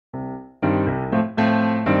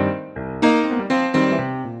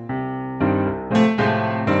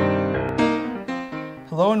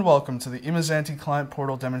Hello and welcome to the eMazzanti Client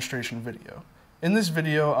Portal demonstration video. In this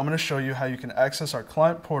video, I'm going to show you how you can access our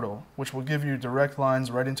client portal, which will give you direct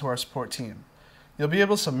lines right into our support team. You'll be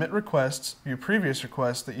able to submit requests, view previous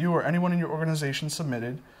requests that you or anyone in your organization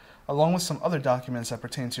submitted, along with some other documents that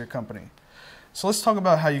pertain to your company. So let's talk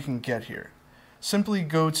about how you can get here. Simply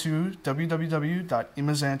go to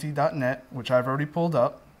www.eMazzanti.net, which I've already pulled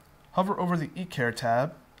up, hover over the eCare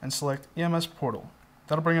tab, and select eMS Portal.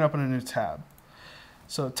 That'll bring it up in a new tab.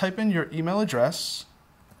 So type in your email address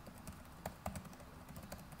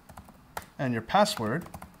and your password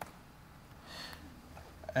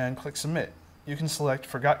and click submit. You can select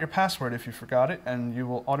forgot your password if you forgot it, and you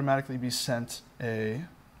will automatically be sent an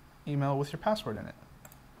email with your password in it.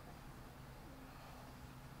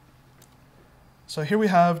 So here we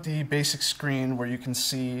have the basic screen where you can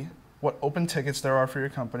see what open tickets there are for your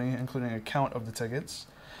company, including a count of the tickets.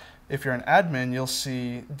 If you're an admin, you'll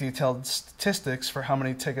see detailed statistics for how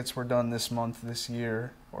many tickets were done this month, this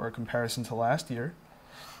year, or a comparison to last year.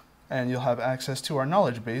 And you'll have access to our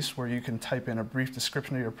knowledge base where you can type in a brief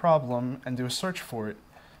description of your problem and do a search for it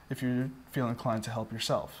if you feel inclined to help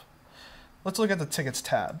yourself. Let's look at the Tickets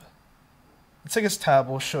tab. The Tickets tab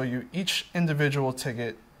will show you each individual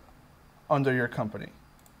ticket under your company.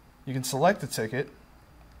 You can select the ticket,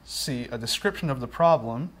 see a description of the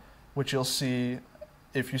problem, which you'll see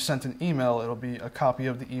if you sent an email, it'll be a copy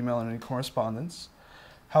of the email and any correspondence,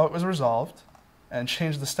 how it was resolved, and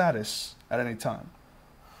change the status at any time.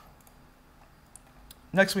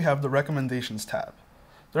 Next, we have the Recommendations tab.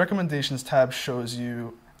 The Recommendations tab shows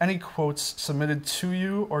you any quotes submitted to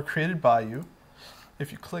you or created by you.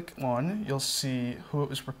 If you click one, you'll see who it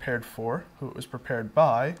was prepared for, who it was prepared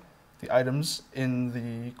by, the items in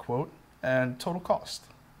the quote, and total cost.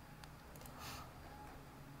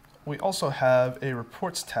 We also have a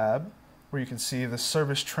Reports tab where you can see the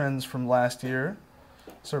service trends from last year,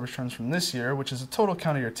 service trends from this year, which is a total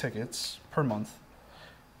count of your tickets per month,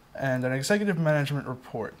 and an Executive Management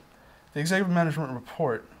Report. The Executive Management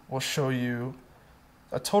Report will show you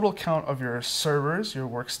a total count of your servers, your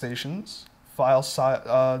workstations, file size,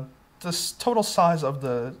 the total size of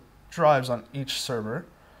the drives on each server,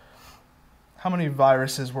 how many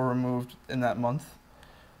viruses were removed in that month,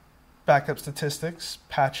 backup statistics,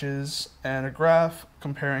 patches, and a graph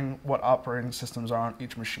comparing what operating systems are on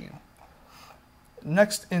each machine.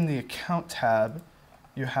 Next, in the Account tab,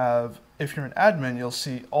 you have, if you're an admin, you'll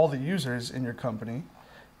see all the users in your company.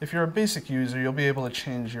 If you're a basic user, you'll be able to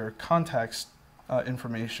change your contacts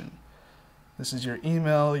information. This is your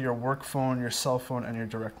email, your work phone, your cell phone, and your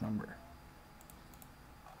direct number.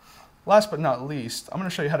 Last but not least, I'm going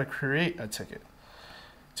to show you how to create a ticket.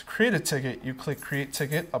 To create a ticket, you click Create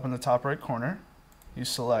Ticket up in the top right corner. You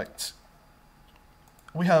select.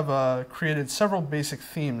 We have created several basic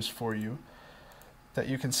themes for you that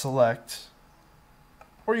you can select,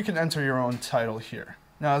 or you can enter your own title here.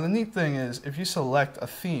 Now, the neat thing is, if you select a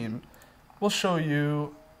theme, we'll show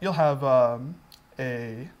you, you'll have a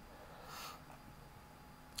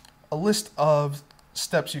list of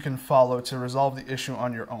steps you can follow to resolve the issue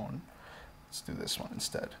on your own. Let's do this one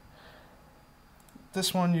instead.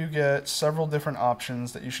 This one, you get several different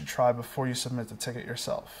options that you should try before you submit the ticket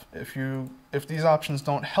yourself. If these options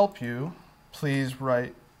don't help you, please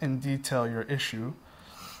write in detail your issue,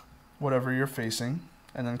 whatever you're facing,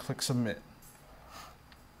 and then click Submit.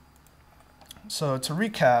 So to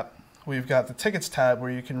recap, we've got the Tickets tab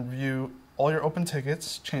where you can view all your open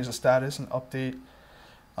tickets, change the status, and update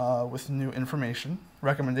with new information.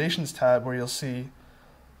 Recommendations tab where you'll see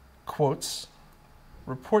quotes.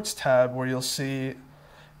 Reports tab where you'll see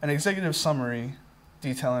an executive summary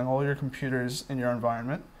detailing all your computers in your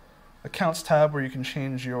environment. Accounts tab where you can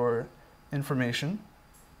change your information,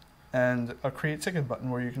 and a Create Ticket button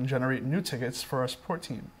where you can generate new tickets for our support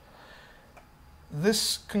team.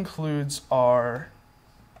 This concludes our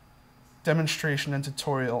demonstration and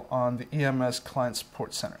tutorial on the eMS Client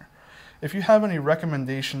Support Center. If you have any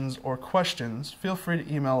recommendations or questions, feel free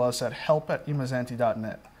to email us at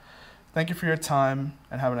help@eMazzanti.net. Thank you for your time,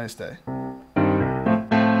 and have a nice day.